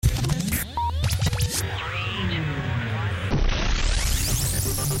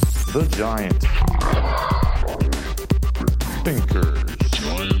The Giant Thinkers.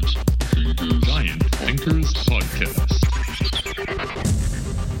 Giant Thinkers Podcast.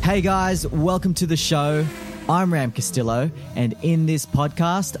 Hey guys, welcome to the show. I'm Ram Castillo, and in this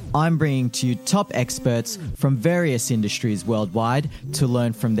podcast, I'm bringing to you top experts from various industries worldwide to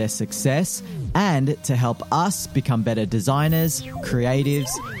learn from their success and to help us become better designers, creatives,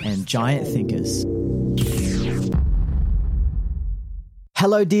 and giant thinkers.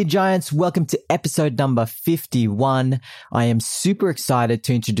 Hello, dear giants. Welcome to episode number 51. I am super excited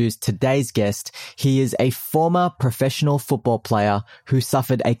to introduce today's guest. He is a former professional football player who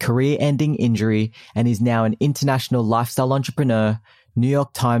suffered a career-ending injury and is now an international lifestyle entrepreneur, New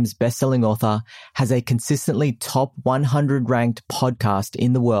York Times bestselling author, has a consistently top 100 ranked podcast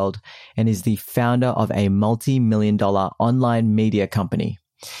in the world, and is the founder of a multi-million-dollar online media company.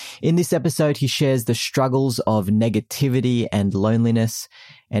 In this episode, he shares the struggles of negativity and loneliness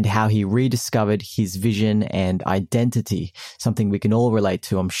and how he rediscovered his vision and identity, something we can all relate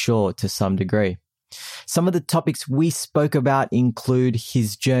to, I'm sure, to some degree. Some of the topics we spoke about include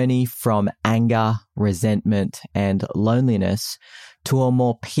his journey from anger, resentment, and loneliness to a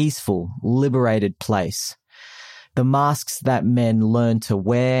more peaceful, liberated place. The masks that men learn to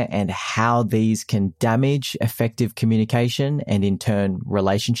wear and how these can damage effective communication and in turn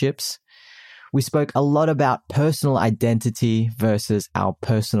relationships. We spoke a lot about personal identity versus our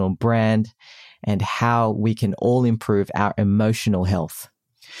personal brand and how we can all improve our emotional health.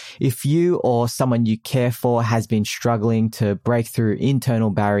 If you or someone you care for has been struggling to break through internal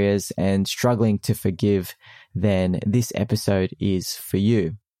barriers and struggling to forgive, then this episode is for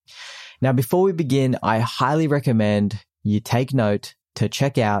you. Now, before we begin, I highly recommend you take note to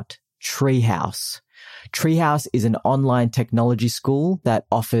check out Treehouse. Treehouse is an online technology school that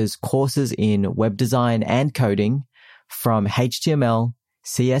offers courses in web design and coding from HTML,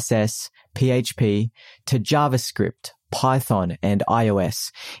 CSS, PHP to JavaScript, Python, and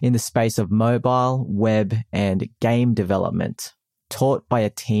iOS in the space of mobile, web, and game development, taught by a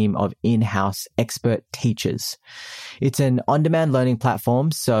team of in-house expert teachers. It's an on-demand learning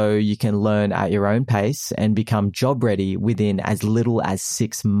platform, so you can learn at your own pace and become job ready within as little as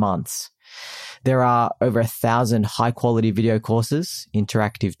 6 months. There are over 1,000 high-quality video courses,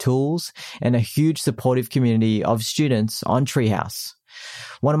 interactive tools, and a huge supportive community of students on Treehouse.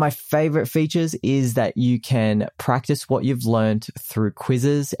 One of my favorite features is that you can practice what you've learned through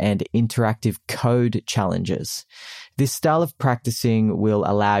quizzes and interactive code challenges. This style of practicing will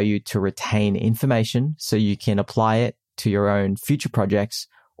allow you to retain information so you can apply it to your own future projects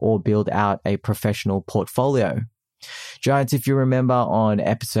or build out a professional portfolio. Giants, if you remember on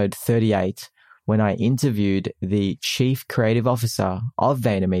episode 38, when I interviewed the Chief Creative Officer of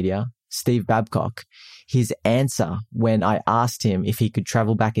VaynerMedia, Steve Babcock, his answer when I asked him if he could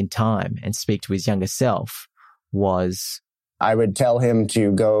travel back in time and speak to his younger self was, I would tell him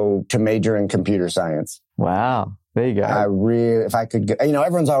to go to major in computer science. wow, there you go. If I could,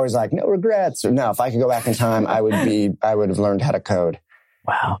 everyone's always like, no regrets. Or no, if I could go back in time, I would have learned how to code.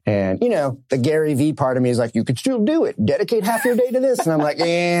 Wow. And, the Gary V part of me is like, you could still do it. Dedicate half your day to this. And I'm like,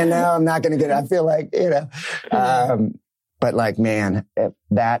 no, I'm not going to get it. I feel like, but like, man,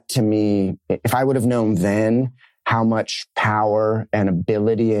 that to me, if I would have known then how much power and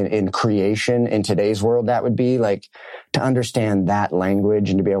ability in creation in today's world that would be, like, to understand that language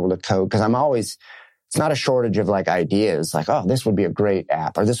and to be able to code. Cause it's not a shortage of like ideas, like, oh, this would be a great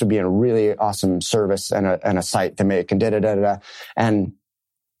app, or this would be a really awesome service and a site to make, and da-da-da-da-da. And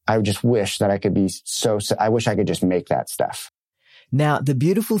I just wish that I could be I wish I could just make that stuff. Now, the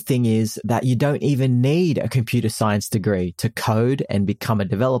beautiful thing is that you don't even need a computer science degree to code and become a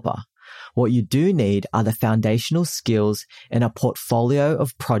developer. What you do need are the foundational skills and a portfolio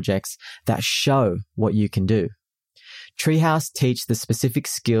of projects that show what you can do. Treehouse teach the specific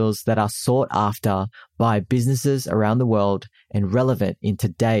skills that are sought after by businesses around the world and relevant in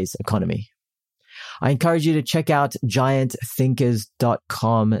today's economy. I encourage you to check out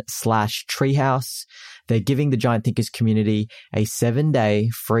giantthinkers.com/treehouse. They're giving the Giant Thinkers community a 7-day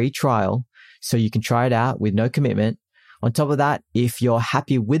free trial, so you can try it out with no commitment. On top of that, if you're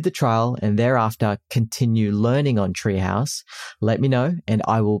happy with the trial and thereafter continue learning on Treehouse, let me know and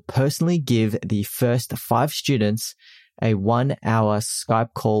I will personally give the first 5 students a 1-hour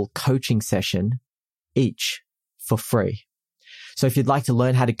Skype call coaching session each for free. So if you'd like to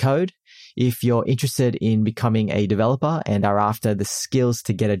learn how to code, if you're interested in becoming a developer and are after the skills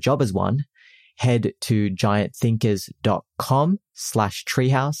to get a job as one, head to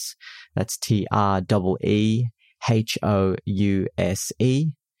giantthinkers.com/treehouse. That's TREEHOUSE,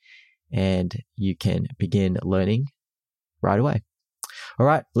 and you can begin learning right away. All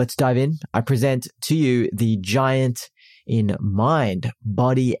right, let's dive in. I present to you the giant in mind,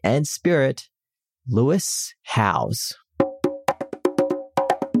 body, and spirit, Lewis Howes.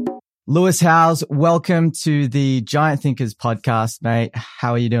 Lewis Howes, welcome to the Giant Thinkers podcast, mate.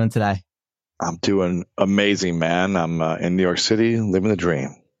 How are you doing today? I'm doing amazing, man. I'm in New York City, living the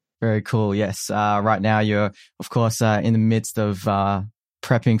dream. Very cool. Yes. Right now you're, of course, in the midst of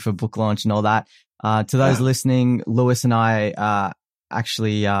prepping for book launch and all that. To those listening, Lewis and I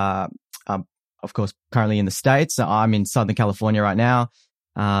actually, of course, currently in the States. I'm in Southern California right now,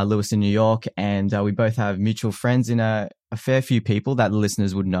 Lewis in New York, and we both have mutual friends in a fair few people that the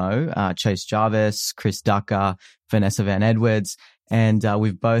listeners would know, Chase Jarvis, Chris Ducker, Vanessa Van Edwards, and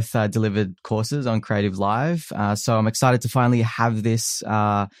we've both delivered courses on Creative Live. So I'm excited to finally have this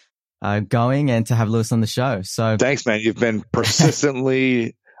going and to have Lewis on the show. So thanks, man. You've been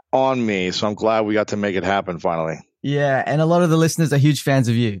persistently on me, so I'm glad we got to make it happen finally. Yeah, and a lot of the listeners are huge fans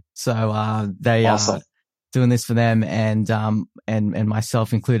of you, so they awesome. are doing this for them and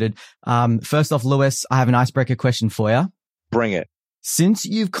myself included. First off, Lewis, I have an icebreaker question for you. Bring it. Since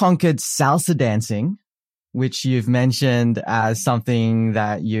you've conquered salsa dancing, which you've mentioned as something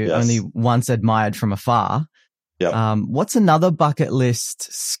that you only once admired from afar, what's another bucket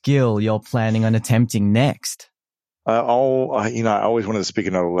list skill you're planning on attempting next? I always wanted to speak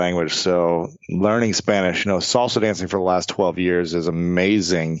another language. So learning Spanish, salsa dancing for the last 12 years is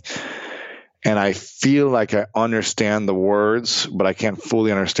amazing. And I feel like I understand the words, but I can't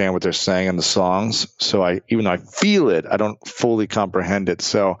fully understand what they're saying in the songs. So even though I feel it, I don't fully comprehend it.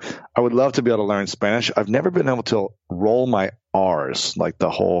 So I would love to be able to learn Spanish. I've never been able to roll my R's, like the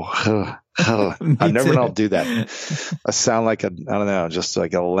whole, I've never been able to do that. I sound like just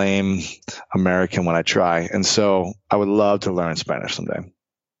like a lame American when I try. And so I would love to learn Spanish someday.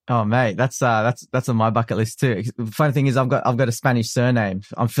 Oh, mate, that's on my bucket list too. The funny thing is I've got a Spanish surname.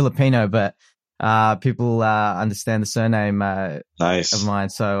 I'm Filipino, but people understand the surname nice. of mine.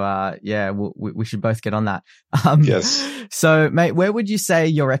 So we should both get on that. Yes. So, mate, where would you say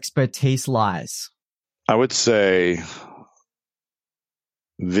your expertise lies? I would say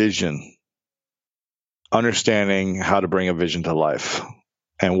vision, understanding how to bring a vision to life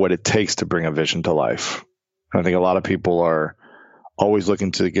and what it takes to bring a vision to life. I think a lot of people are always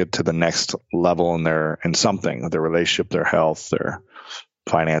looking to get to the next level in something, their relationship, their health, their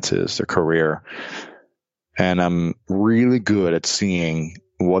finances, their career. And I'm really good at seeing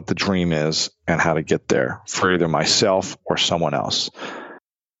what the dream is and how to get there for either myself or someone else.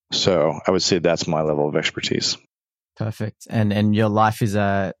 So I would say that's my level of expertise. Perfect. And your life is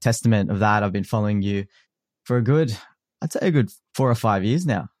a testament of that. I've been following you for I'd say a good 4 or 5 years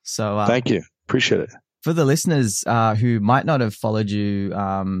now. So thank you. Appreciate it. For the listeners who might not have followed you,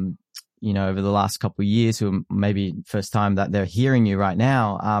 over the last couple of years, who maybe first time that they're hearing you right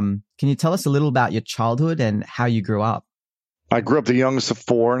now, can you tell us a little about your childhood and how you grew up? I grew up the youngest of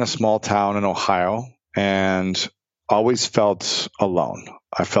 4 in a small town in Ohio and always felt alone.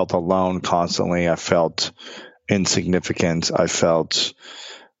 I felt alone constantly. I felt insignificant. I felt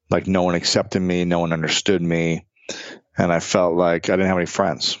like no one accepted me, no one understood me, and I felt like I didn't have any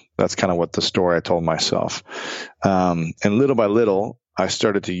friends. That's kind of what the story I told myself. And little by little, I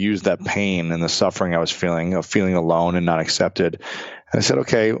started to use that pain and the suffering I was feeling, of feeling alone and not accepted. And I said,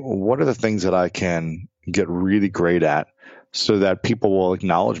 okay, what are the things that I can get really great at so that people will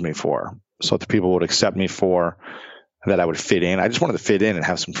acknowledge me for, so that people would accept me for, that I would fit in. I just wanted to fit in and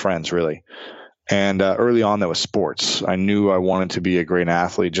have some friends, really. And early on, that was sports. I knew I wanted to be a great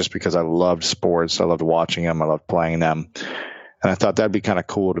athlete just because I loved sports. I loved watching them. I loved playing them. And I thought that'd be kind of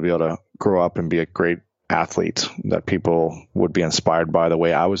cool to be able to grow up and be a great athlete, that people would be inspired by the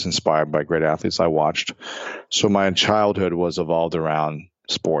way I was inspired by great athletes I watched. So my childhood was evolved around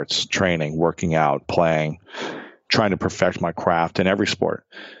sports, training, working out, playing, trying to perfect my craft in every sport.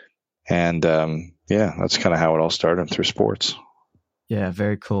 And that's kind of how it all started, through sports. Yeah,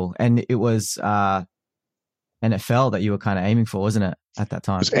 very cool. And it was NFL that you were kind of aiming for, wasn't it, at that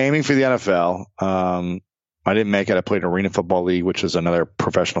time? I was aiming for the NFL. I didn't make it. I played Arena Football League, which is another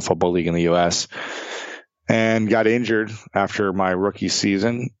professional football league in the U.S., and got injured after my rookie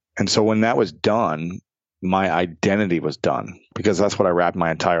season. And so when that was done, my identity was done, because that's what I wrapped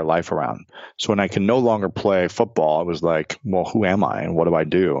my entire life around. So when I could no longer play football, it was like, well, who am I and what do I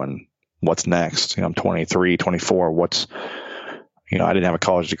do and what's next? I'm 23, 24. I didn't have a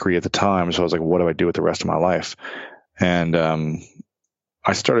college degree at the time. So I was like, what do I do with the rest of my life? And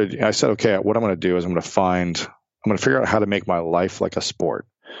I said, okay, what I'm going to do is I'm going to figure out how to make my life like a sport.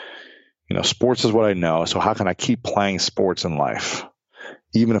 Sports is what I know. So how can I keep playing sports in life,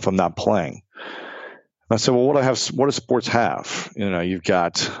 even if I'm not playing? I said, well, what do sports have? You've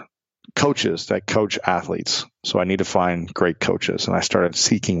got coaches that coach athletes. So I need to find great coaches. And I started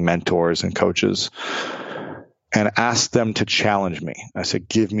seeking mentors and coaches and asked them to challenge me. I said,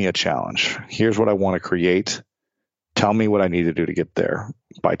 give me a challenge. Here's what I want to create. Tell me what I need to do to get there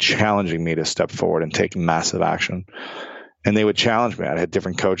by challenging me to step forward and take massive action. And they would challenge me. I had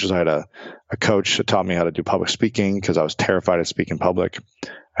different coaches. I had a coach that taught me how to do public speaking because I was terrified to speak in public. I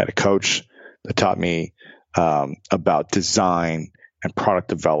had a coach that taught me about design and product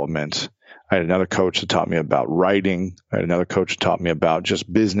development. I had another coach that taught me about writing. I had another coach that taught me about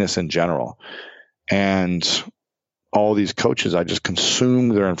just business in general. And all these coaches, I just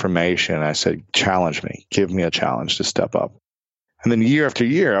consumed their information. I said, challenge me, give me a challenge to step up. And then year after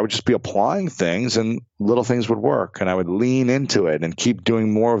year, I would just be applying things and little things would work. And I would lean into it and keep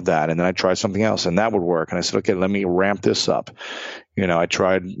doing more of that. And then I'd try something else and that would work. And I said, okay, let me ramp this up. I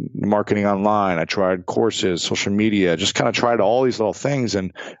tried marketing online. I tried courses, social media, just kind of tried all these little things.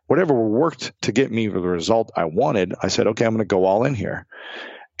 And whatever worked to get me the result I wanted, I said, okay, I'm going to go all in here.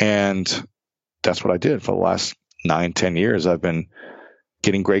 And that's what I did for the last 9-10 years. I've been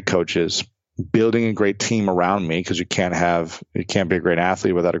getting great coaches, building a great team around me because you can't be a great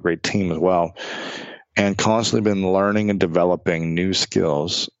athlete without a great team as well, and constantly been learning and developing new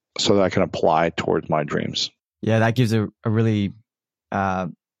skills so that I can apply towards my dreams. Yeah, that gives a really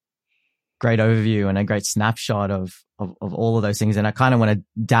great overview and a great snapshot of all of those things. And I kind of want to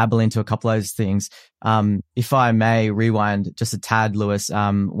dabble into a couple of those things. If I may rewind just a tad, Lewis,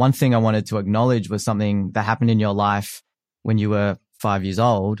 one thing I wanted to acknowledge was something that happened in your life when you were 5 years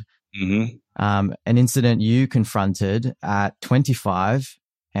old. Mm-hmm. An incident you confronted at 25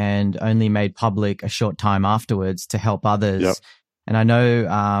 and only made public a short time afterwards to help others. Yep. And I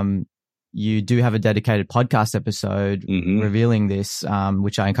know you do have a dedicated podcast episode revealing this,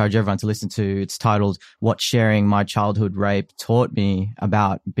 which I encourage everyone to listen to. It's titled What Sharing My Childhood Rape Taught Me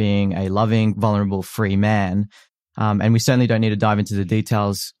About Being a Loving, Vulnerable, Free Man. And we certainly don't need to dive into the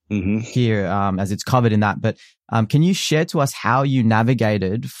details here as it's covered in that. But can you share to us how you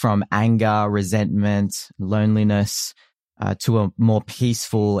navigated from anger, resentment, loneliness to a more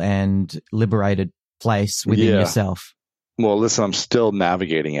peaceful and liberated place within yourself? Well, listen, I'm still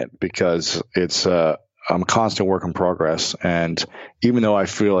navigating it because I'm a constant work in progress. And even though I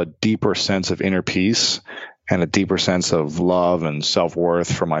feel a deeper sense of inner peace and a deeper sense of love and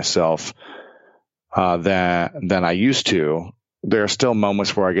self-worth for myself than I used to, there are still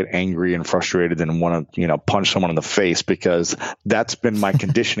moments where I get angry and frustrated and want to, punch someone in the face because that's been my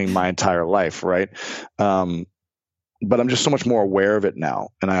conditioning my entire life, right? But I'm just so much more aware of it now,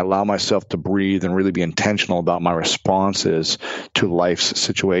 and I allow myself to breathe and really be intentional about my responses to life's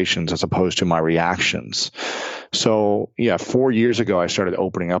situations as opposed to my reactions. So, 4 years ago, I started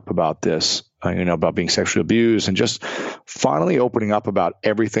opening up about this, about being sexually abused and just finally opening up about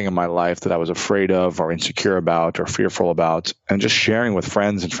everything in my life that I was afraid of or insecure about or fearful about, and just sharing with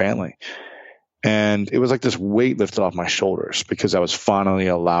friends and family. And it was like this weight lifted off my shoulders because I was finally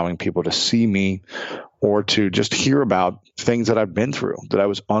allowing people to see me or to just hear about things that I've been through that I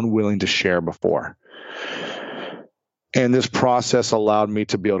was unwilling to share before. And this process allowed me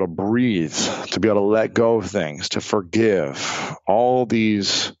to be able to breathe, to be able to let go of things, to forgive all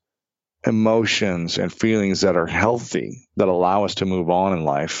these emotions and feelings that are healthy, that allow us to move on in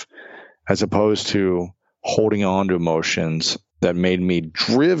life, as opposed to holding on to emotions that made me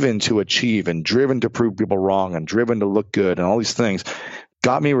driven to achieve and driven to prove people wrong and driven to look good, and all these things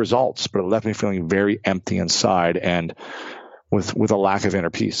got me results, but it left me feeling very empty inside and with a lack of inner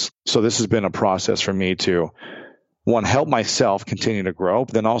peace. So this has been a process for me to, one, help myself continue to grow,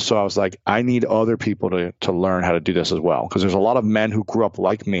 but then also I was like, I need other people to learn how to do this as well. Because there's a lot of men who grew up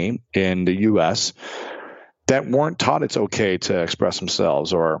like me in the US that weren't taught it's okay to express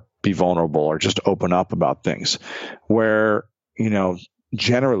themselves or be vulnerable or just open up about things, where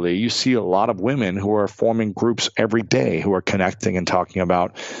generally you see a lot of women who are forming groups every day who are connecting and talking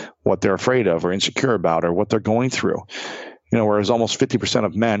about what they're afraid of or insecure about or what they're going through. Whereas almost 50%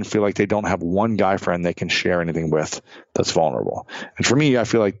 of men feel like they don't have one guy friend they can share anything with that's vulnerable. And for me, I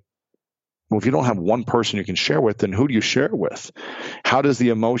feel like, well, if you don't have one person you can share with, then who do you share it with? How does the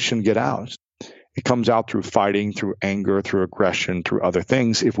emotion get out? It comes out through fighting, through anger, through aggression, through other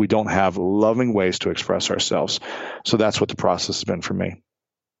things if we don't have loving ways to express ourselves. So that's what the process has been for me.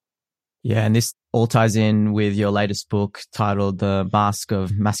 Yeah, and this all ties in with your latest book titled The Mask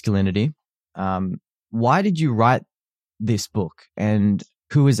of Masculinity. Why did you write this book and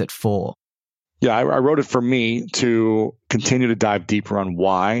who is it for? Yeah, I wrote it for me to continue to dive deeper on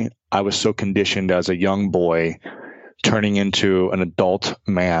why I was so conditioned as a young boy turning into an adult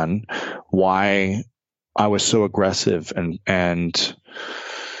man, why I was so aggressive and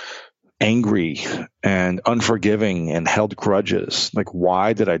angry and unforgiving and held grudges. Like,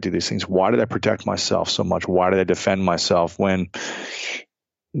 why did I do these things? Why did I protect myself so much? Why did I defend myself when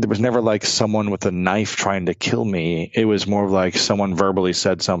there was never like someone with a knife trying to kill me? It was more of like someone verbally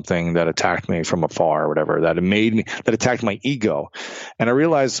said something that attacked me from afar or whatever, that attacked my ego. And I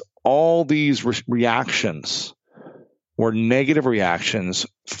realized all these reactions were negative reactions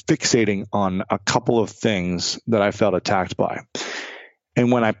fixating on a couple of things that I felt attacked by. And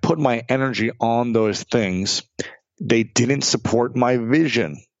when I put my energy on those things, they didn't support my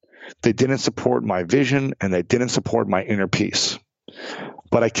vision. They didn't support my vision, and they didn't support my inner peace.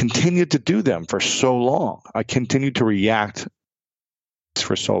 But I continued to do them for so long. I continued to react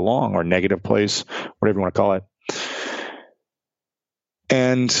for so long, or negative place, whatever you want to call it.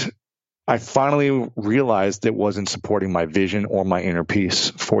 And I finally realized it wasn't supporting my vision or my inner peace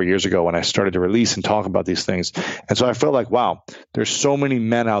 4 years ago when I started to release and talk about these things. And so I felt like, wow, there's so many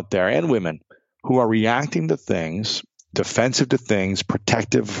men out there and women who are reacting to things, defensive to things,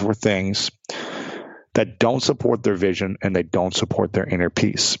 protective for things that don't support their vision and they don't support their inner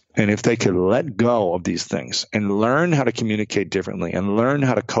peace. And if they could let go of these things and learn how to communicate differently and learn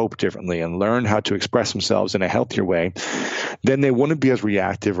how to cope differently and learn how to express themselves in a healthier way, then they wouldn't be as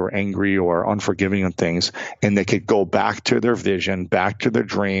reactive or angry or unforgiving on things, and they could go back to their vision, back to their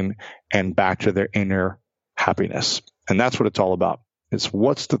dream, and back to their inner happiness. And that's what it's all about. It's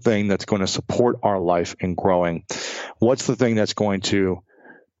what's the thing that's going to support our life in growing? What's the thing that's going to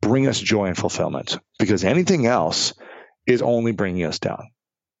bring us joy and fulfillment? Because anything else is only bringing us down.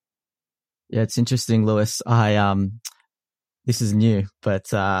 Yeah, it's interesting, Lewis. This is new,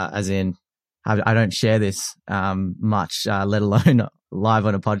 but as in, I don't share this much, let alone live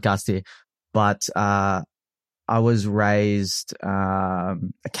on a podcast here. But I was raised a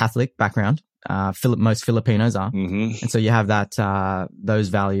Catholic background. Most Filipinos are, and so you have that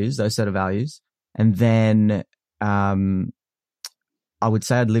those set of values, and then I would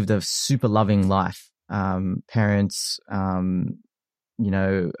say I'd lived a super loving life. Parents, we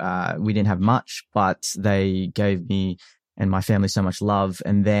didn't have much, but they gave me and my family so much love.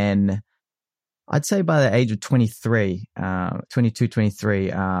 And then I'd say by the age of 23,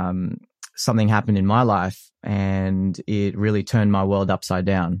 something happened in my life and it really turned my world upside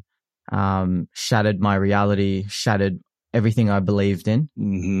down, shattered my reality, shattered everything I believed in,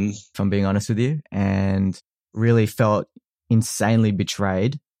 if I'm being honest with you, and really felt insanely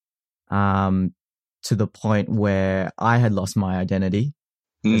betrayed, to the point where I had lost my identity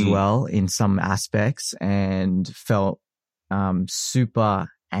as well in some aspects, and felt super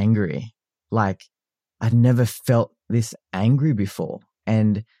angry. Like I'd never felt this angry before.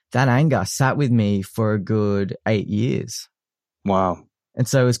 And that anger sat with me for a good 8 years. Wow. And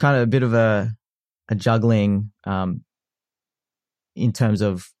so it was kind of a bit of a juggling in terms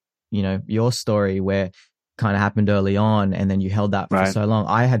of, your story, where kind of happened early on and then you held that for so long.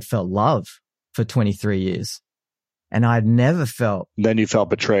 I had felt love for 23 years and I'd never felt. Then you felt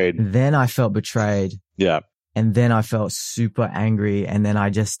betrayed. Then I felt betrayed. Yeah. And then I felt super angry. And then I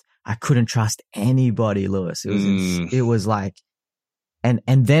couldn't trust anybody, Lewis. It was like, and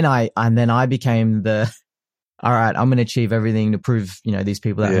then I became all right, I'm going to achieve everything to prove, these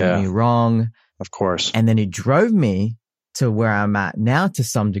people that made me wrong. Of course. And then it drove me to where I'm at now to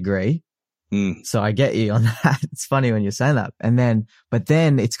some degree. So I get you on that. It's funny when you're saying that. But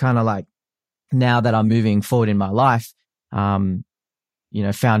then it's kind of like, now that I'm moving forward in my life, found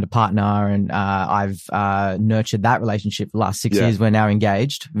a partner and I've nurtured that relationship for the last 6 years. We're now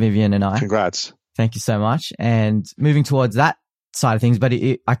engaged, Vivian and I. Congrats. Thank you so much. And moving towards that side of things, but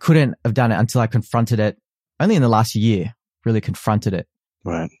I couldn't have done it until I confronted it. Only in the last year, really confronted it.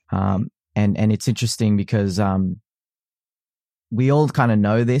 Right. And it's interesting because we all kind of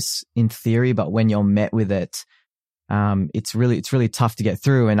know this in theory, but when you're met with it, it's really tough to get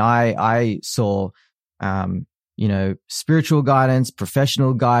through. And I saw, spiritual guidance,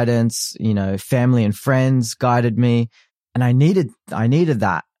 professional guidance, family and friends guided me, and I needed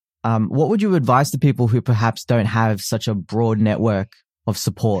that. What would you advise to people who perhaps don't have such a broad network of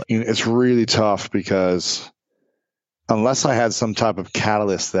support? It's really tough because unless I had some type of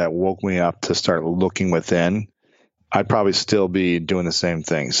catalyst that woke me up to start looking within, I'd probably still be doing the same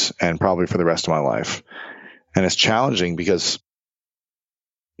things and probably for the rest of my life. And it's challenging because,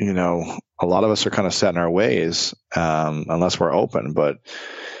 a lot of us are kind of set in our ways, unless we're open. But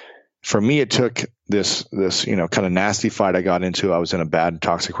for me, it took this kind of nasty fight I got into. I was in a bad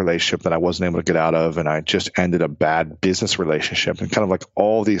toxic relationship that I wasn't able to get out of. And I just ended a bad business relationship, and kind of like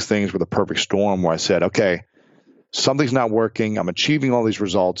all these things were the perfect storm where I said, okay, something's not working. I'm achieving all these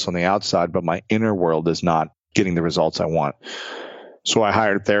results on the outside, but my inner world is not getting the results I want. So I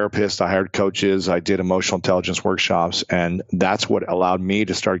hired therapists, I hired coaches, I did emotional intelligence workshops, and that's what allowed me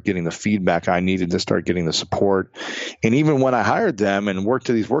to start getting the feedback I needed to start getting the support. And even when I hired them and worked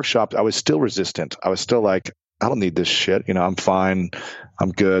at these workshops, I was still resistant. I was still like, I don't need this shit. I'm fine.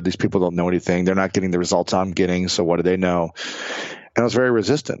 I'm good. These people don't know anything. They're not getting the results I'm getting. So what do they know? And I was very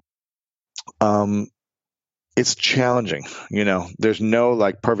resistant. It's challenging. There's no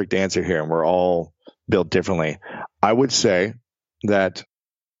like perfect answer here, and we're all built differently. I would say that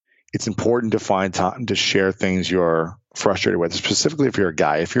it's important to find time to share things you're frustrated with, specifically if you're a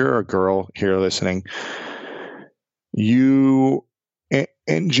guy. If you're a girl here listening, you,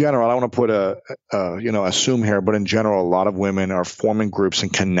 in general, I don't want to put assume here, but in general, a lot of women are forming groups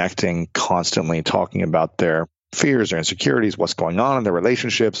and connecting constantly, talking about their fears, their insecurities, what's going on in their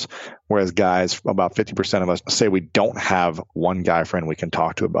relationships. Whereas guys, about 50% of us say we don't have one guy friend we can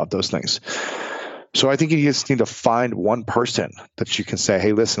talk to about those things. So I think you just need to find one person that you can say,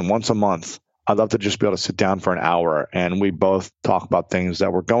 hey, listen, once a month, I'd love to just be able to sit down for an hour and we both talk about things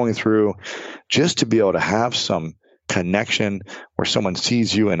that we're going through, just to be able to have some connection where someone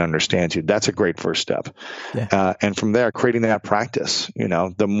sees you and understands you. That's a great first step. Yeah. And from there, creating that practice,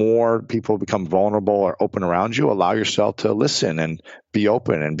 the more people become vulnerable or open around you, allow yourself to listen and be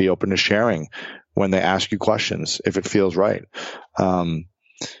open to sharing when they ask you questions, if it feels right.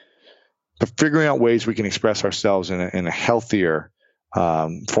 But figuring out ways we can express ourselves in a healthier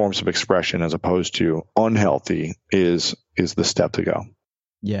forms of expression as opposed to unhealthy is the step to go.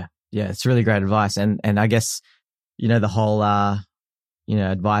 Yeah. It's really great advice. And I guess, the whole,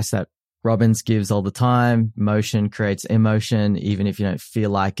 advice that Robbins gives all the time, motion creates emotion. Even if you don't feel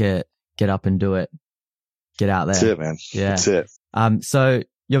like it, get up and do it. Get out there. That's it, man. Yeah. That's it. So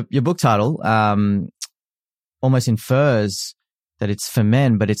your book title, almost infers that it's for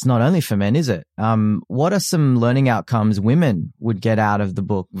men, but it's not only for men, is it? What are some learning outcomes women would get out of the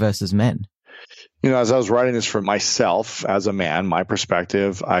book versus men? As I was writing this for myself as a man, my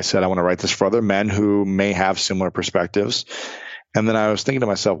perspective, I said I want to write this for other men who may have similar perspectives. And then I was thinking to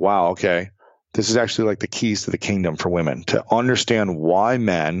myself, wow, okay, this is actually like the keys to the kingdom for women, to understand why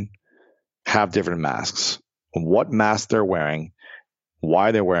men have different masks, what mask they're wearing,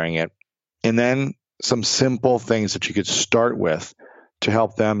 why they're wearing it, and then some simple things that you could start with to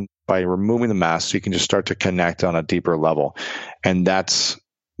help them by removing the mask so you can just start to connect on a deeper level. And that's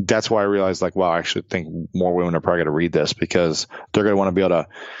why I realized, like, wow, I actually think more women are probably going to read this, because they're going to want to be able to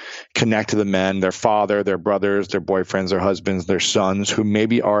connect to the men, their father, their brothers, their boyfriends, their husbands, their sons, who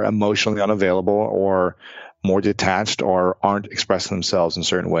maybe are emotionally unavailable or more detached or aren't expressing themselves in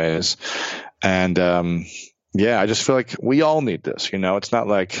certain ways. And I just feel like we all need this. It's not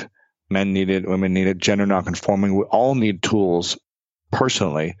like men need it, women need it, gender nonconforming. We all need tools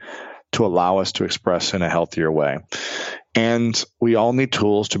personally to allow us to express in a healthier way. And we all need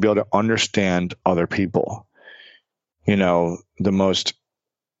tools to be able to understand other people. The most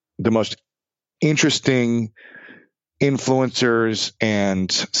interesting influencers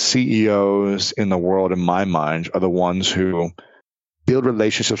and CEOs in the world, in my mind, are the ones who build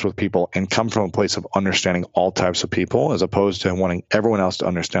relationships with people and come from a place of understanding all types of people, as opposed to wanting everyone else to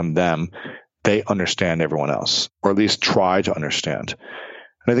understand them. They understand everyone else, or at least try to understand.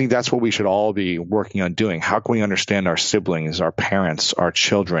 And I think that's what we should all be working on doing. How can we understand our siblings, our parents, our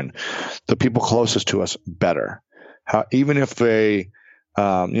children, the people closest to us better? Even if they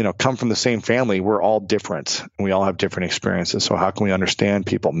come from the same family, we're all different and we all have different experiences. So how can we understand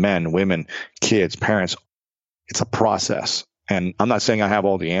people, men, women, kids, parents? It's a process. And I'm not saying I have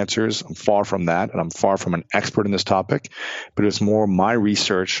all the answers. I'm far from that. And I'm far from an expert in this topic, but it's more my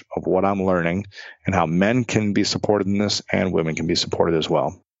research of what I'm learning and how men can be supported in this and women can be supported as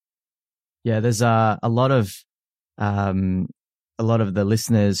well. Yeah, there's a lot of the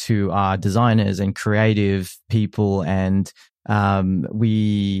listeners who are designers and creative people, and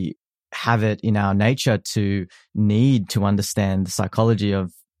we have it in our nature to need to understand the psychology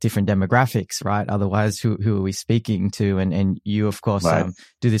of different demographics, right? Otherwise, who are we speaking to? And you, of course, right.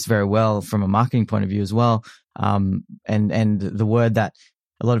 Do this very well from a marketing point of view as well. And the word that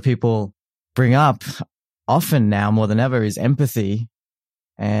a lot of people bring up often now more than ever is empathy.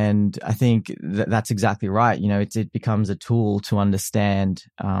 And I think that's exactly right. It becomes a tool to understand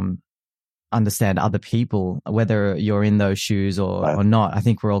other people, whether you're in those shoes or not. I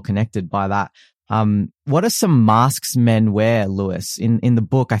think we're all connected by that. What are some masks men wear, Lewis? In the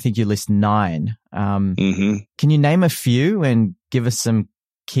book, I think you list 9. Can you name a few and give us some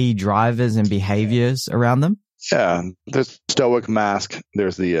key drivers and behaviors around them? Yeah, there's the stoic mask.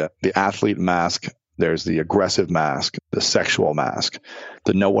 There's the athlete mask. There's the aggressive mask, the sexual mask,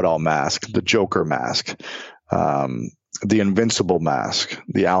 the know-it-all mask, the Joker mask, the invincible mask,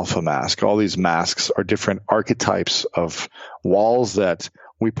 the alpha mask. All these masks are different archetypes of walls that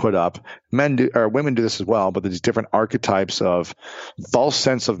we put up. Men do, or women do this as well, but there's different archetypes of false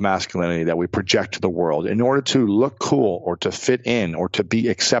sense of masculinity that we project to the world in order to look cool or to fit in or to be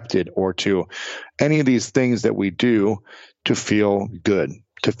accepted or to any of these things that we do to feel good,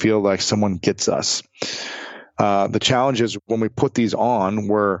 to feel like someone gets us. The challenge is when we put these on,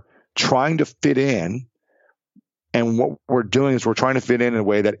 we're trying to fit in. And what we're doing is we're trying to fit in a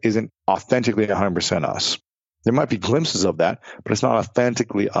way that isn't authentically 100% us. There might be glimpses of that, but it's not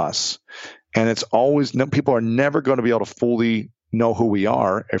authentically us. And it's always, people are never going to be able to fully know who we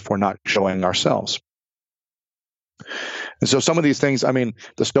are if we're not showing ourselves. And so some of these things, I mean,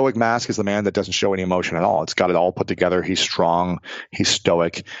 the stoic mask is the man that doesn't show any emotion at all. It's got it all put together. He's strong, he's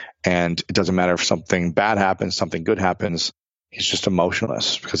stoic, and it doesn't matter if something bad happens, something good happens. He's just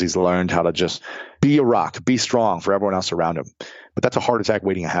emotionless because he's learned how to just be a rock, be strong for everyone else around him. But that's a heart attack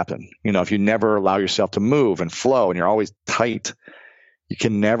waiting to happen. You know, if you never allow yourself to move and flow and you're always tight, you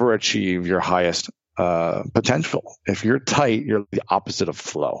can never achieve your highest potential. If you're tight, you're the opposite of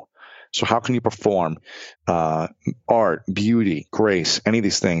flow. So how can you perform art, beauty, grace, any of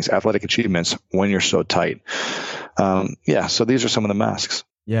these things, athletic achievements when you're so tight? So these are some of the masks.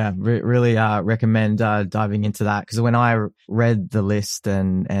 Yeah, really recommend diving into that, because when I read the list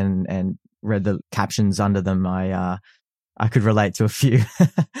and read the captions under them, I could relate to a few.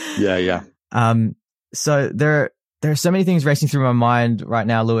 Yeah. So there are so many things racing through my mind right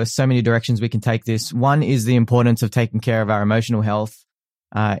now, Lewis. So many directions we can take this. One is the importance of taking care of our emotional health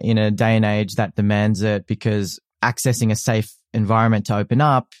in a day and age that demands it, because accessing a safe environment to open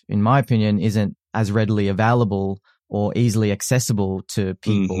up, in my opinion, isn't as readily available or easily accessible to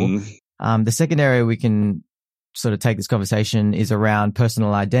people. Mm-hmm. The second area we can sort of take this conversation is around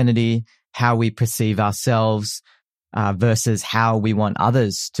personal identity, how we perceive ourselves versus how we want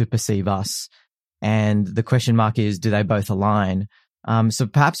others to perceive us. And the question mark is, do they both align? So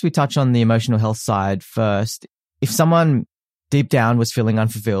perhaps we touch on the emotional health side first. If someone deep down was feeling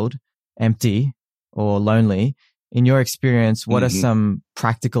unfulfilled, empty, or lonely, in your experience, what are some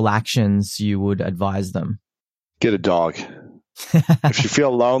practical actions you would advise them? Get a dog. If you feel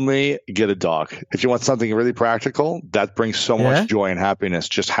lonely, get a dog. If you want something really practical, that brings so much joy and happiness.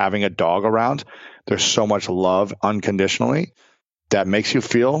 Just having a dog around, there's so much love unconditionally that makes you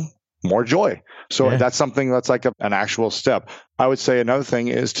feel more joy. So that's something that's like an actual step. I would say another thing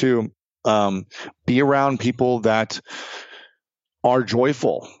is to be around people that are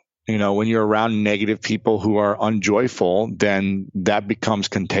joyful. You know, when you're around negative people who are unjoyful, then that becomes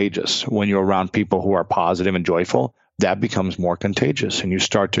contagious. When you're around people who are positive and joyful, that becomes more contagious, and you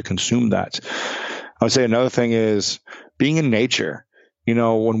start to consume that. I would say another thing is being in nature. You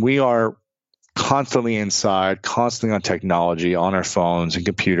know, when we are constantly inside, constantly on technology, on our phones and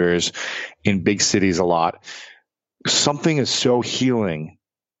computers, in big cities a lot, something is so healing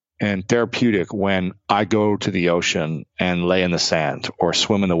and therapeutic when I go to the ocean and lay in the sand or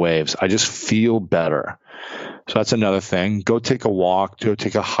swim in the waves. I just feel better. So that's another thing. Go take a walk, go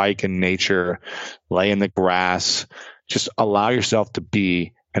take a hike in nature, lay in the grass. Just allow yourself to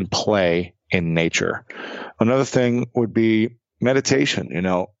be and play in nature. Another thing would be meditation. You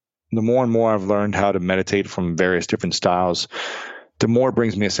know, the more and more I've learned how to meditate from various different styles, the more it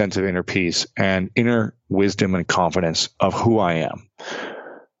brings me a sense of inner peace and inner wisdom and confidence of who I am.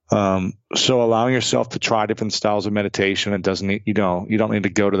 So allowing yourself to try different styles of meditation, it doesn't need, you don't need to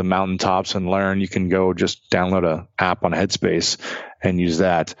go to the mountaintops and learn. You can go just download an app on Headspace and use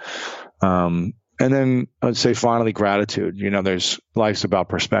that. And then I'd say finally gratitude. You know, life's about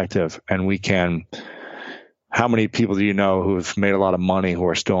perspective, and how many people do you know who've made a lot of money who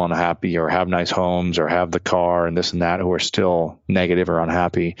are still unhappy, or have nice homes, or have the car and this and that, who are still negative or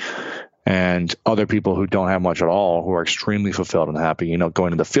unhappy? And other people who don't have much at all, who are extremely fulfilled and happy. You know,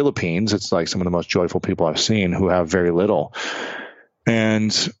 going to the Philippines, it's like some of the most joyful people I've seen who have very little.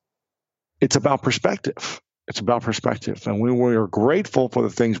 And it's about perspective. It's about perspective. And when we're grateful for the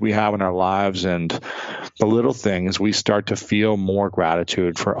things we have in our lives and the little things, we start to feel more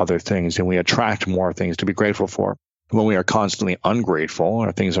gratitude for other things, and we attract more things to be grateful for. When we are constantly ungrateful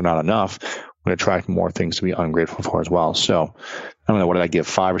or things are not enough, we attract more things to be ungrateful for as well. So I don't know, what did I give?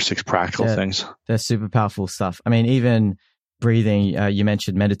 5 or 6 practical things? They're super powerful stuff. I mean, even breathing, you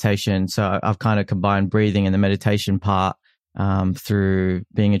mentioned meditation. So I've kind of combined breathing and the meditation part through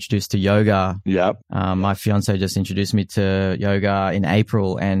being introduced to yoga. Yep. My fiance just introduced me to yoga in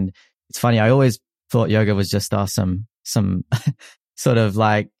April. And it's funny, I always thought yoga was just some sort of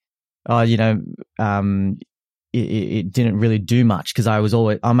like oh, it didn't really do much because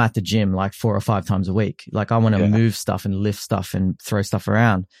I'm at the gym like 4 or 5 times a week. Like I want to move stuff and lift stuff and throw stuff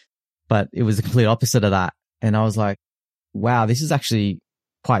around. But it was the complete opposite of that. And I was like, wow, this is actually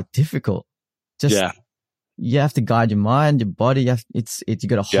quite difficult. You have to guide your mind, your body. You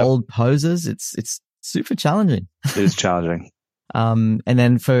got to hold poses. It's super challenging. It is challenging. And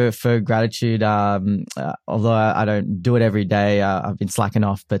then for gratitude, although I don't do it every day, I've been slacking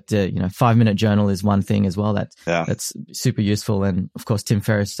off, but 5-minute journal is one thing as well. That's super useful. And of course, Tim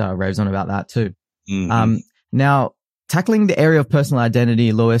Ferriss raves on about that too. Mm-hmm. Now tackling the area of personal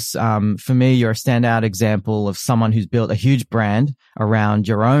identity, Lewis, for me, you're a standout example of someone who's built a huge brand around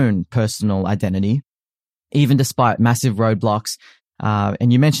your own personal identity, even despite massive roadblocks.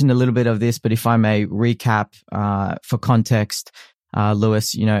 And you mentioned a little bit of this, but if I may recap, for context,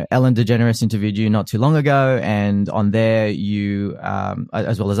 Lewis, Ellen DeGeneres interviewed you not too long ago, and on there you,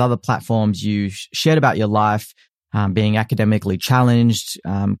 as well as other platforms, you shared about your life, being academically challenged,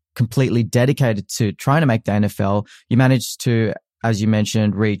 completely dedicated to trying to make the NFL. You managed to, as you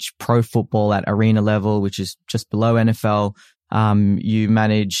mentioned, reach pro football at arena level, which is just below NFL. You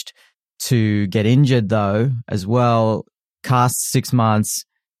managed to get injured though as well. Cast 6 months,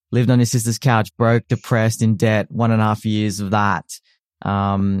 lived on his sister's couch, broke, depressed, in debt, 1.5 years of that.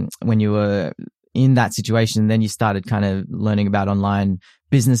 When you were in that situation, then you started kind of learning about online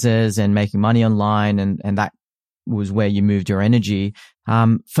businesses and making money online. And that was where you moved your energy.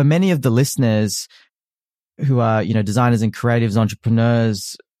 For many of the listeners who are, designers and creatives,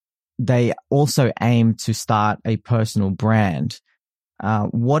 entrepreneurs, they also aim to start a personal brand.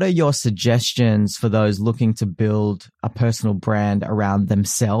 What are your suggestions for those looking to build a personal brand around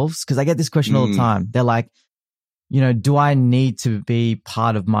themselves? Because I get this question all the time. They're like, do I need to be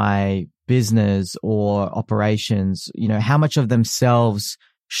part of my business or operations? How much of themselves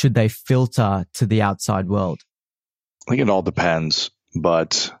should they filter to the outside world? I think it all depends.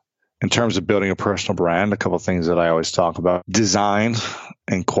 But in terms of building a personal brand, a couple of things that I always talk about: design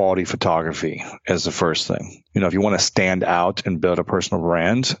and quality photography is the first thing. If you want to stand out and build a personal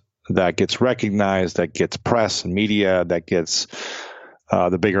brand that gets recognized, that gets press and media, that gets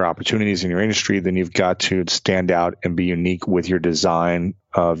the bigger opportunities in your industry, then you've got to stand out and be unique with your design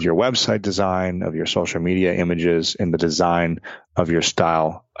of your website design, of your social media images, and the design of your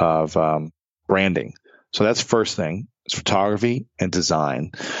style of branding. So that's the first thing. It's photography and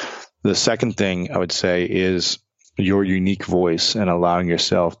design. The second thing I would say is your unique voice and allowing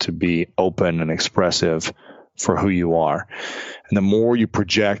yourself to be open and expressive for who you are. And the more you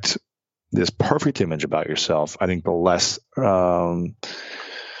project this perfect image about yourself, I think the less,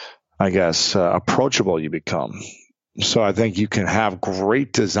 approachable you become. So I think you can have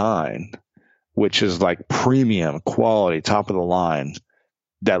great design, which is like premium quality, top of the line,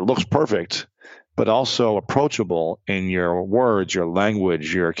 that looks perfect, but also approachable in your words, your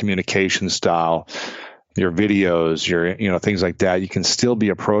language, your communication style, your videos, your things like that. You can still be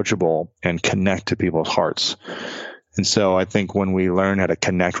approachable and connect to people's hearts. And so I think when we learn how to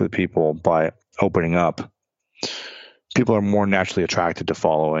connect with people by opening up, people are more naturally attracted to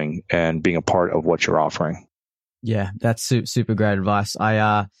following and being a part of what you're offering. Yeah, that's super great advice.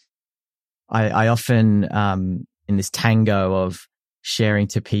 I often, in this tango of sharing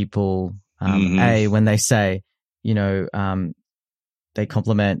to people, when they say, they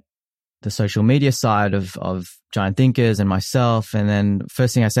compliment the social media side of Giant Thinkers and myself. And then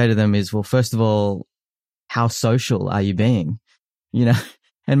first thing I say to them is, well, first of all, how social are you being?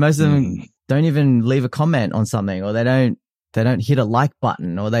 And most of them don't even leave a comment on something, or they don't hit a like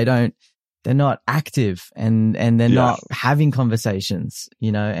button, or they're not active and they're not having conversations,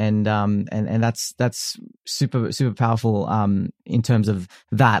 and that's super, super powerful, in terms of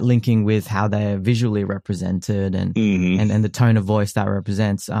that linking with how they're visually represented and the tone of voice that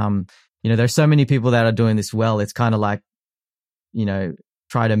represents. There's so many people that are doing this well. It's kind of like,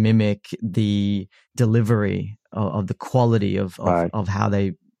 try to mimic the delivery of the quality of how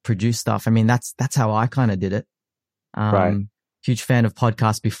they produce stuff. I mean, that's how I kind of did it. Huge fan of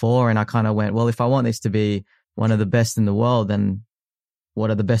podcasts before, and I kind of went, well, if I want this to be one of the best in the world, then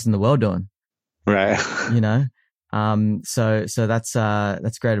what are the best in the world doing? Right. So that's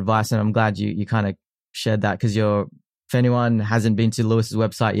great advice. And I'm glad you kind of shared that, because if anyone hasn't been to Lewis's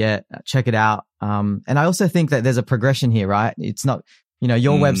website yet, check it out. And I also think that there's a progression here, right? It's not,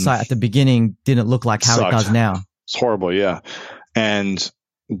 your website at the beginning didn't look like how it does now. It's horrible. Yeah. And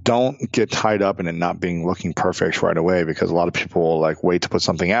don't get tied up in it not being looking perfect right away, because a lot of people will wait to put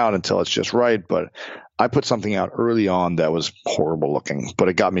something out until it's just right. But I put something out early on that was horrible looking, but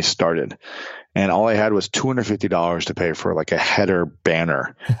it got me started. And all I had was $250 to pay for like a header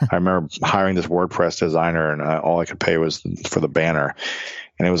banner. I remember hiring this WordPress designer, and all I could pay was for the banner.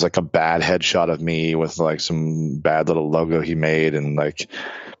 And it was like a bad headshot of me with like some bad little logo he made, and like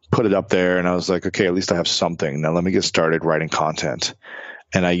put it up there. And I was like, okay, at least I have something. Now let me get started writing content.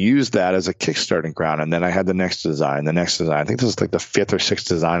 And I used that as a kickstarting ground. And then I had the next design. I think this is like the 5th or 6th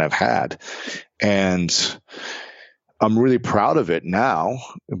design I've had. And I'm really proud of it now,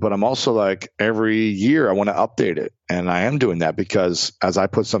 but I'm also like, every year I want to update it. And I am doing that because as I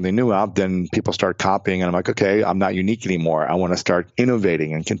put something new out, then people start copying, and I'm like, okay, I'm not unique anymore. I want to start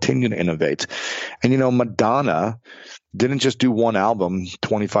innovating and continue to innovate. And, Madonna didn't just do one album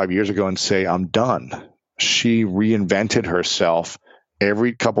 25 years ago and say, I'm done. She reinvented herself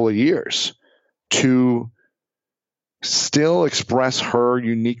every couple of years to still express her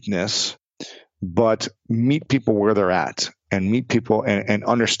uniqueness, but meet people where they're at, and meet people and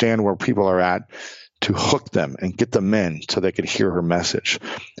understand where people are at to hook them and get them in so they could hear her message.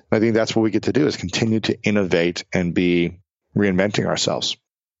 I think that's what we get to do, is continue to innovate and be reinventing ourselves.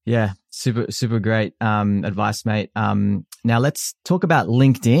 Yeah. Super, super great advice, mate. Now let's talk about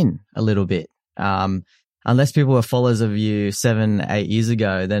LinkedIn a little bit. Unless people were followers of you 7-8 years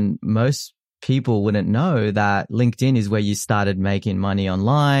ago, then most people wouldn't know that LinkedIn is where you started making money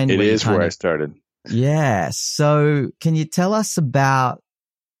online. It is where I started. Yeah. So can you tell us about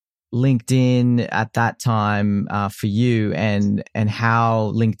LinkedIn at that time for you, and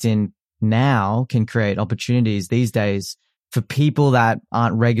how LinkedIn now can create opportunities these days for people that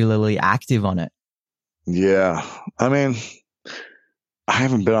aren't regularly active on it? Yeah. I mean, I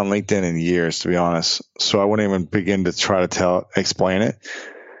haven't been on LinkedIn in years, to be honest. So I wouldn't even begin to try to explain it,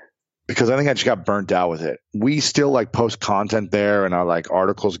 because I think I just got burnt out with it. We still like post content there, and our like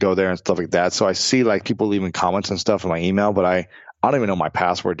articles go there and stuff like that. So I see like people leaving comments and stuff in my email, but I don't even know my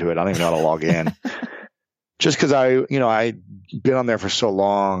password to it. I don't even know how to log in. Just because I'd been on there for so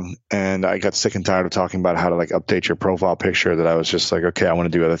long, and I got sick and tired of talking about how to like update your profile picture, that I was just like, okay, I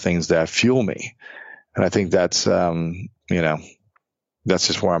want to do other things that fuel me. And I think that's, that's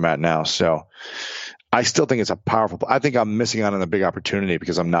just where I'm at now. So I still think it's I think I'm missing out on a big opportunity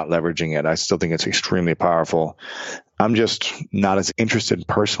because I'm not leveraging it. I still think it's extremely powerful. I'm just not as interested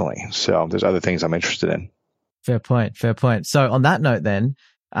personally. So there's other things I'm interested in. Fair point. So on that note then,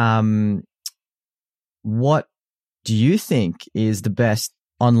 what do you think is the best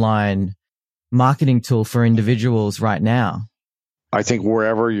online marketing tool for individuals right now? I think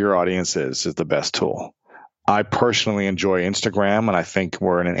wherever your audience is the best tool. I personally enjoy Instagram, and I think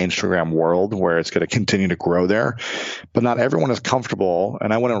we're in an Instagram world where it's going to continue to grow there. But not everyone is comfortable,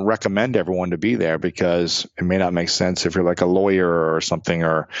 and I wouldn't recommend everyone to be there, because it may not make sense if you're like a lawyer or something,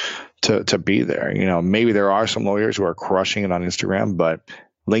 or to be there. Maybe there are some lawyers who are crushing it on Instagram, but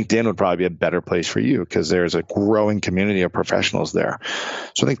LinkedIn would probably be a better place for you, because there's a growing community of professionals there.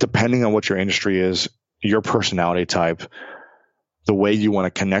 So I think depending on what your industry is, your personality type, the way you want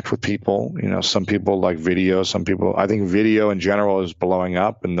to connect with people, some people like video, I think video in general is blowing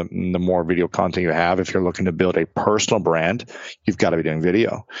up, and the more video content you have, if you're looking to build a personal brand, you've got to be doing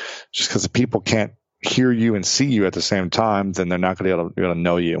video. Just because the people can't hear you and see you at the same time, then they're not going to be able to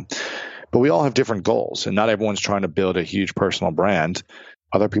know you. But we all have different goals, and not everyone's trying to build a huge personal brand.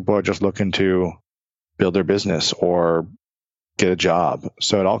 Other people are just looking to build their business or get a job.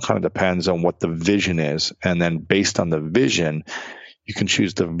 So it all kind of depends on what the vision is. And then based on the vision, you can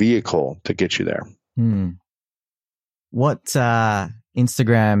choose the vehicle to get you there. What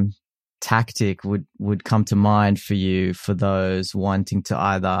Instagram tactic would come to mind for you, for those wanting to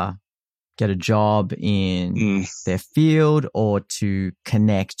either get a job in their field or to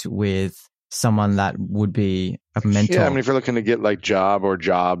connect with someone that would be a mentor? Yeah, I mean, if you're looking to get like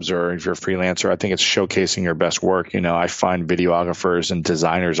jobs, or if you're a freelancer, I think it's showcasing your best work. I find videographers and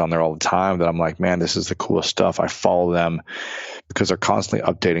designers on there all the time that I'm like, man, this is the coolest stuff. I follow them because they're constantly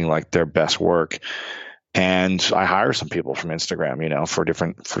updating like their best work. And I hire some people from Instagram, for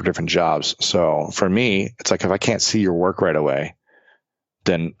different jobs. So for me, it's like, if I can't see your work right away,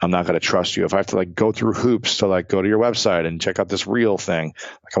 then I'm not going to trust you. If I have to like go through hoops to like go to your website and check out this reel thing,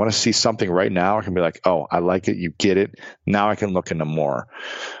 like I want to see something right now. I can be like, oh, I like it. You get it. Now I can look into more.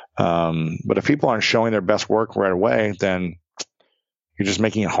 But if people aren't showing their best work right away, then you're just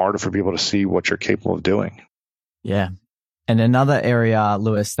making it harder for people to see what you're capable of doing. Yeah. And another area,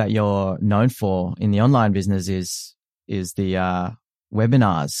 Lewis, that you're known for in the online business is the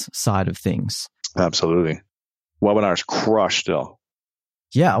webinars side of things. Absolutely. Webinars crush still.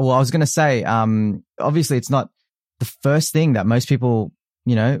 Yeah, well, I was going to say, obviously it's not the first thing that most people,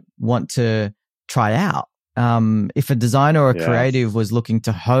 want to try out. If a designer or a creative was looking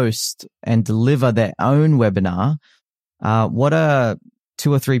to host and deliver their own webinar, what are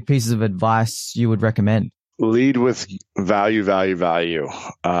 2 or 3 pieces of advice you would recommend? Lead with value.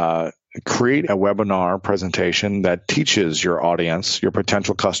 Create a webinar presentation that teaches your audience, your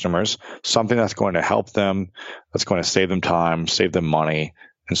potential customers, something that's going to help them, that's going to save them time, save them money,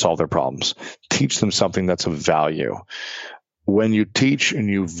 and solve their problems. Teach them something that's of value. When you teach and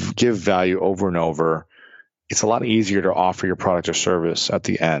you give value over and over, it's a lot easier to offer your product or service at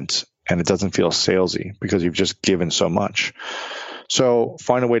the end, and it doesn't feel salesy because you've just given so much. So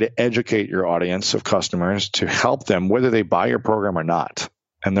find a way to educate your audience of customers to help them, whether they buy your program or not.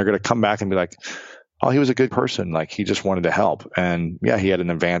 And they're going to come back and be like, oh, he was a good person. Like, he just wanted to help. And yeah, he had an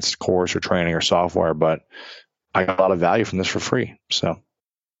advanced course or training or software, but I got a lot of value from this for free. So.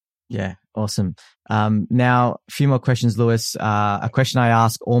 Yeah, awesome. Now, a few more questions, Lewis. A question I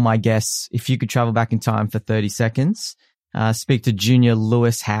ask all my guests: if you could travel back in time for 30 seconds, speak to junior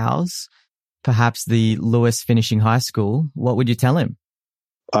Lewis Howes, perhaps the Lewis finishing high school, what would you tell him?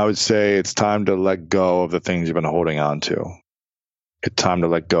 I would say it's time to let go of the things you've been holding on to. It's time to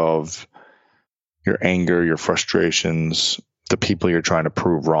let go of your anger, your frustrations, the people you're trying to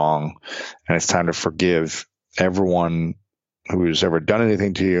prove wrong. And it's time to forgive everyone who's ever done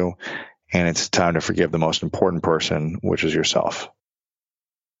anything to you. And it's time to forgive the most important person, which is yourself.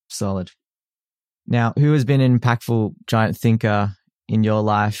 Solid. Now, who has been an impactful giant thinker in your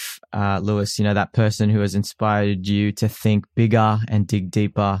life, Lewis? You know, that person who has inspired you to think bigger and dig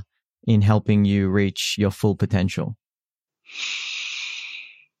deeper in helping you reach your full potential?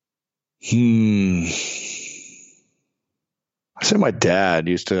 I said my dad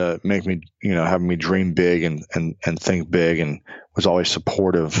used to make me, have me dream big and think big, and was always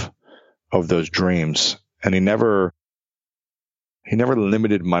supportive of those dreams. And he never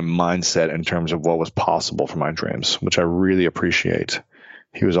limited my mindset in terms of what was possible for my dreams, which I really appreciate.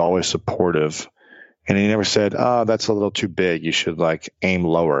 He was always supportive, and he never said, "Oh, that's a little too big. You should aim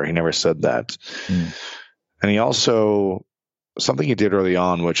lower." He never said that. And he also, something he did early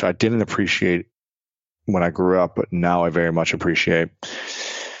on, which I didn't appreciate when I grew up, but now I very much appreciate,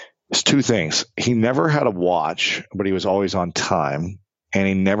 is 2 things. He never had a watch, but he was always on time, and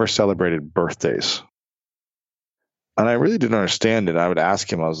he never celebrated birthdays. And I really didn't understand it. I would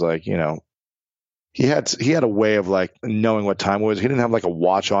ask him, I was like, he had a way of knowing what time it was. He didn't have a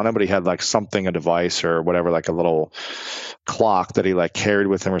watch on him, but he had something, a device or whatever, a little clock that he carried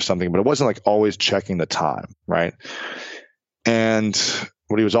with him or something, but it wasn't always checking the time. Right.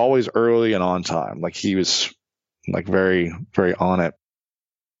 But he was always early and on time. He was very, very on it.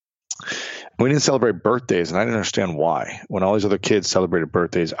 We didn't celebrate birthdays, and I didn't understand why. When all these other kids celebrated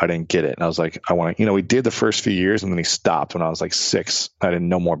birthdays, I didn't get it. And I was like, I want to, we did the first few years, and then he stopped when I was 6. I didn't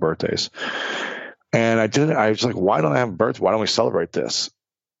know more birthdays. And I was like, why don't I have a birthday? Why don't we celebrate this?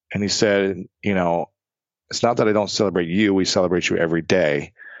 And he said, it's not that I don't celebrate you. We celebrate you every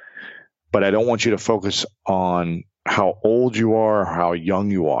day. But I don't want you to focus on how old you are or how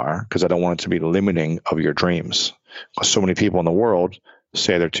young you are, because I don't want it to be limiting of your dreams. Because so many people in the world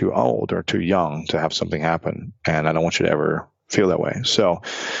say they're too old or too young to have something happen. And I don't want you to ever feel that way. So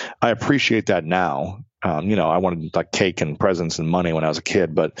I appreciate that now. I wanted cake and presents and money when I was a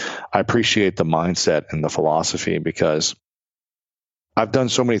kid, but I appreciate the mindset and the philosophy, because I've done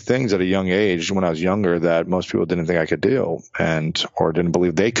so many things at a young age when I was younger that most people didn't think I could do, or didn't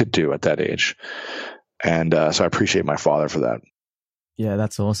believe they could do at that age. And so I appreciate my father for that. Yeah,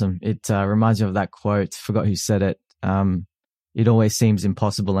 that's awesome. It reminds me of that quote. Forgot who said it. It always seems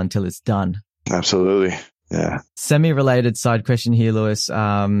impossible until it's done. Absolutely. Yeah. Semi-related side question here, Lewis.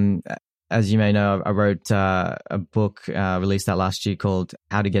 As you may know, I wrote a book, released that last year, called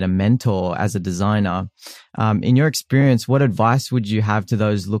How to Get a Mentor as a Designer. In your experience, what advice would you have to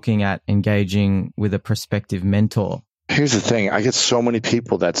those looking at engaging with a prospective mentor? Here's the thing. I get so many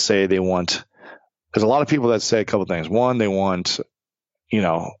people that say there's a lot of people that say a couple of things. One, they want,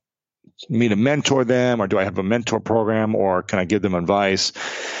 me to mentor them, or do I have a mentor program, or can I give them advice?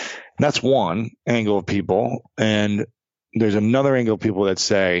 And that's one angle of people. And there's another angle of people that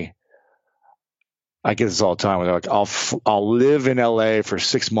say, I get this all the time, where they're like, I'll live in LA for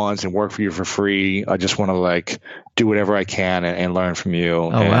 6 months and work for you for free. I just want to do whatever I can and learn from you. Oh,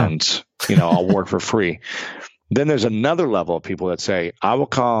 wow. I'll work for free. Then there's another level of people that say, I will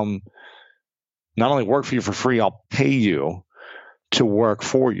come, not only work for you for free, I'll pay you to work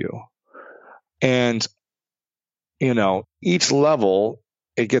for you. And, each level,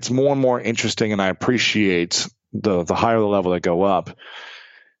 it gets more and more interesting, and I appreciate the higher the level that go up.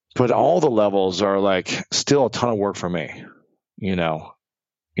 But all the levels are still a ton of work for me,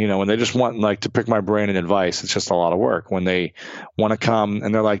 When they just want like to pick my brain and advice, it's just a lot of work. When they want to come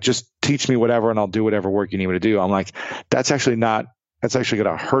and they're like, just teach me whatever and I'll do whatever work you need me to do. I'm like, that's actually going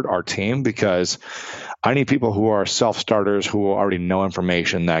to hurt our team, because I need people who are self-starters, who already know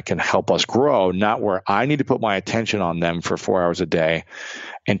information that can help us grow, not where I need to put my attention on them for 4 hours a day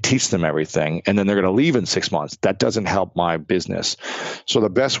and teach them everything. And then they're going to leave in 6 months. That doesn't help my business. So the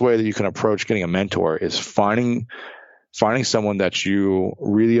best way that you can approach getting a mentor is finding someone that you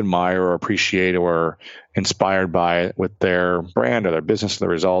really admire or appreciate or inspired by with their brand or their business or their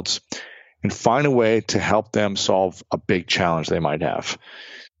results, and find a way to help them solve a big challenge they might have.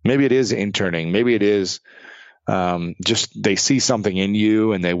 Maybe it is interning. Maybe it is just they see something in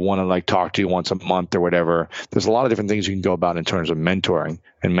you and they want to like talk to you once a month or whatever. There's a lot of different things you can go about in terms of mentoring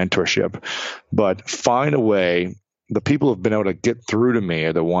and mentorship. But find a way. The people who have been able to get through to me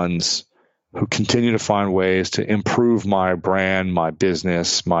are the ones who continue to find ways to improve my brand, my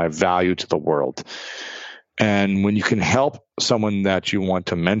business, my value to the world. And when you can help someone that you want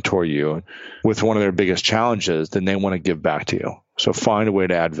to mentor you with one of their biggest challenges, then they want to give back to you. So find a way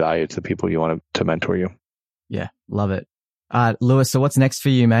to add value to the people you want to mentor you. Yeah, love it. Lewis, so what's next for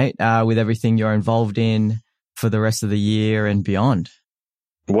you, mate, with everything you're involved in for the rest of the year and beyond?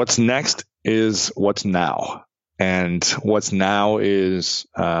 What's next is what's now. And what's now is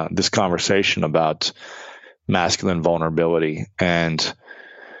this conversation about masculine vulnerability. And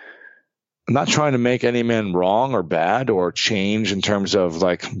I'm not trying to make any man wrong or bad or change in terms of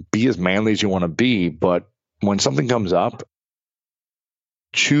like be as manly as you want to be. But when something comes up,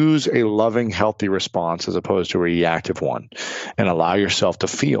 choose a loving, healthy response as opposed to a reactive one, and allow yourself to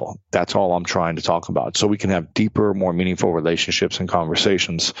feel. That's all I'm trying to talk about, so we can have deeper, more meaningful relationships and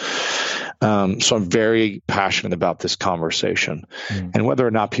conversations. So I'm very passionate about this conversation. And whether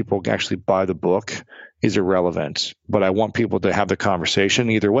or not people actually buy the book is irrelevant, but I want people to have the conversation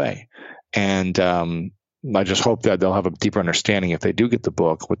either way. And I just hope that they'll have a deeper understanding if they do get the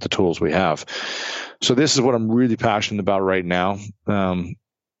book with the tools we have. So this is what I'm really passionate about right now.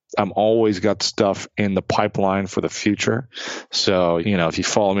 I'm always got stuff in the pipeline for the future. So, if you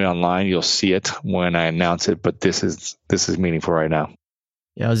follow me online, you'll see it when I announce it, but this is meaningful right now.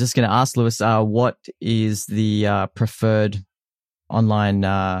 Yeah, I was just going to ask, Lewis, what is the preferred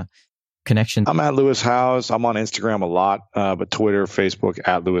online connection? I'm at Lewis Howes. I'm on Instagram a lot, but Twitter, Facebook,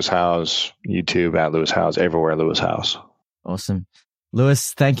 at Lewis Howes, YouTube, at Lewis Howes, everywhere Lewis Howes. Awesome.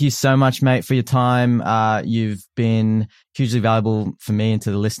 Lewis, thank you so much, mate, for your time. You've been hugely valuable for me and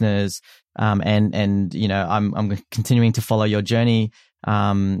to the listeners. I'm continuing to follow your journey.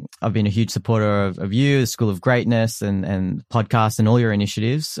 I've been a huge supporter of you, the School of Greatness and podcast and all your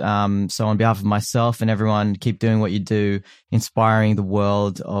initiatives. So on behalf of myself and everyone, keep doing what you do, inspiring the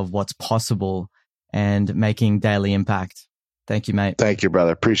world of what's possible and making daily impact. Thank you, mate. Thank you,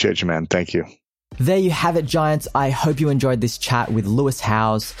 brother. Appreciate you, man. Thank you. There you have it, Giants. I hope you enjoyed this chat with Lewis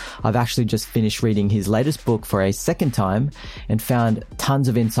Howes. I've actually just finished reading his latest book for a second time and found tons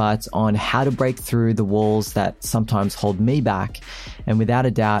of insights on how to break through the walls that sometimes hold me back. And without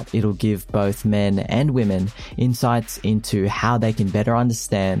a doubt, it'll give both men and women insights into how they can better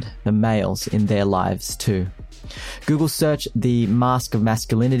understand the males in their lives too. Google search The Mask of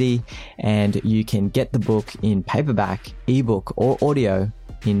Masculinity and you can get the book in paperback, ebook, or audio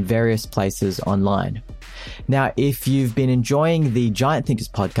in various places online. Now, if you've been enjoying the Giant Thinkers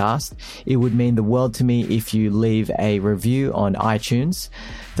podcast, it would mean the world to me if you leave a review on iTunes.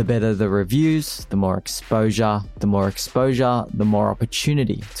 The better the reviews, the more exposure, the more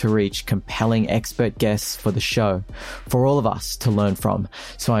opportunity to reach compelling expert guests for the show, for all of us to learn from.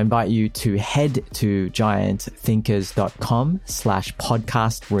 So I invite you to head to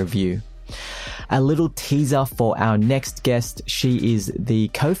giantthinkers.com/podcast review. A little teaser for our next guest. She is the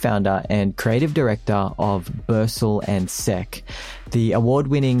co-founder and creative director of Bursel & Sec, the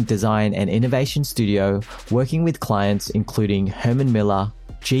award-winning design and innovation studio working with clients including Herman Miller,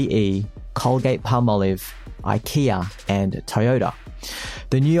 GE, Colgate-Palmolive, IKEA, and Toyota.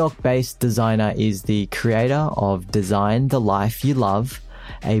 The New York-based designer is the creator of Design the Life You Love,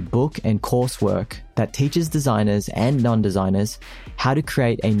 a book and coursework that teaches designers and non-designers how to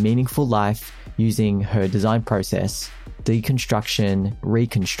create a meaningful life using her design process, deconstruction,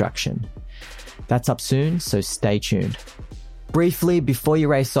 reconstruction. That's up soon, so stay tuned. Briefly, before you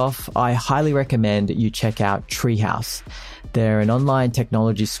race off, I highly recommend you check out Treehouse. They're an online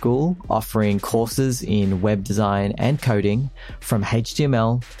technology school offering courses in web design and coding from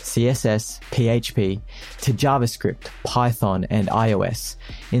HTML, CSS, PHP to JavaScript, Python, and iOS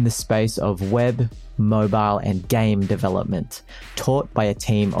in the space of web, mobile, and game development, taught by a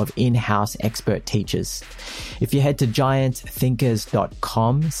team of in-house expert teachers. If you head to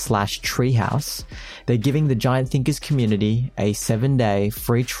giantthinkers.com/treehouse, they're giving the Giant Thinkers community a 7-day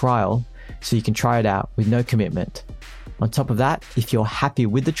free trial so you can try it out with no commitment. On top of that, if you're happy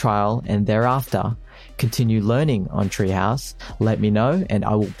with the trial and thereafter continue learning on Treehouse, let me know and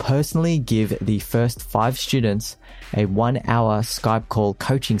I will personally give the first 5 students a 1-hour Skype call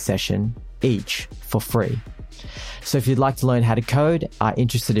coaching session each for free. So if you'd like to learn how to code, are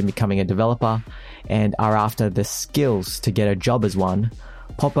interested in becoming a developer, and are after the skills to get a job as one,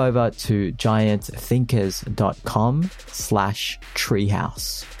 pop over to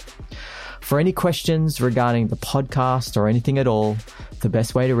giantthinkers.com/treehouse. For any questions regarding the podcast or anything at all, the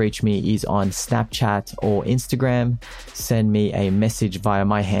best way to reach me is on Snapchat or Instagram. Send me a message via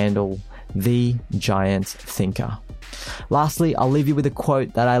my handle, The Giant Thinker. Lastly, I'll leave you with a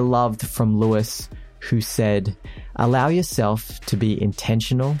quote that I loved from Lewis, who said, "Allow yourself to be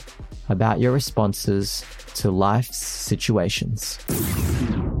intentional about your responses to life's situations."